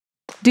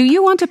Do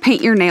you want to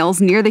paint your nails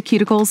near the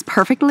cuticles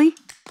perfectly?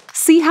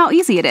 See how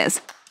easy it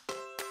is.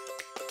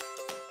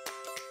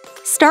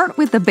 Start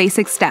with the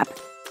basic step,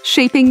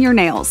 shaping your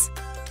nails.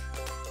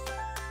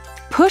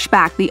 Push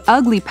back the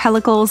ugly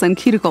pellicles and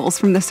cuticles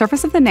from the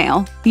surface of the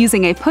nail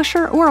using a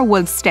pusher or a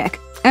wood stick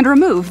and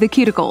remove the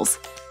cuticles.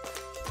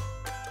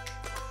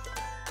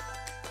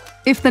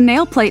 If the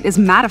nail plate is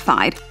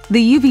mattified,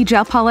 the UV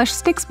gel polish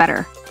sticks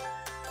better.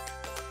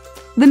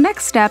 The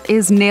next step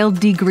is nail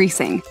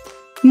degreasing.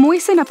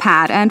 Moisten a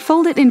pad and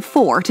fold it in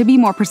 4 to be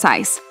more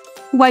precise.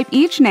 Wipe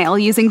each nail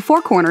using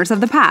 4 corners of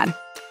the pad.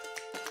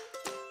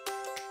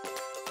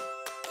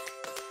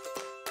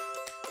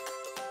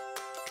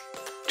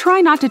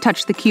 Try not to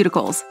touch the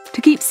cuticles to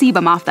keep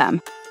sebum off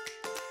them.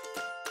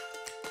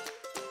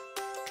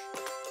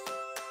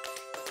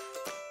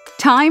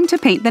 Time to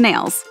paint the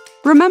nails.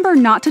 Remember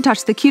not to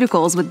touch the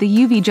cuticles with the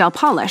UV gel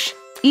polish,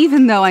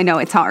 even though I know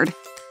it's hard.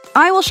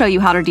 I will show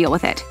you how to deal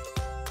with it.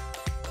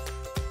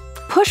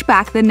 Push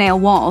back the nail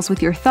walls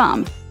with your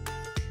thumb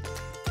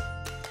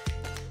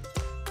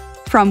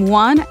from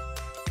one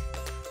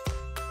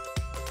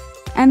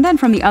and then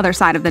from the other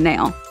side of the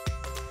nail.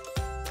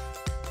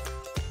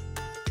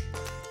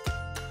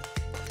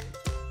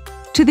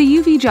 To the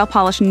UV gel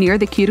polish near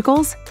the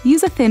cuticles,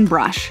 use a thin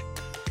brush.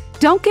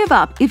 Don't give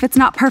up if it's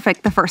not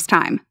perfect the first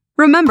time.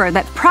 Remember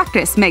that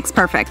practice makes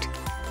perfect.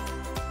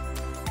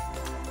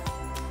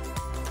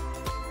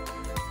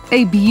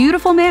 A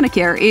beautiful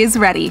manicure is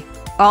ready.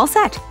 All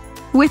set.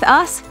 With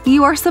us,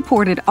 you are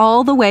supported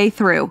all the way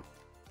through.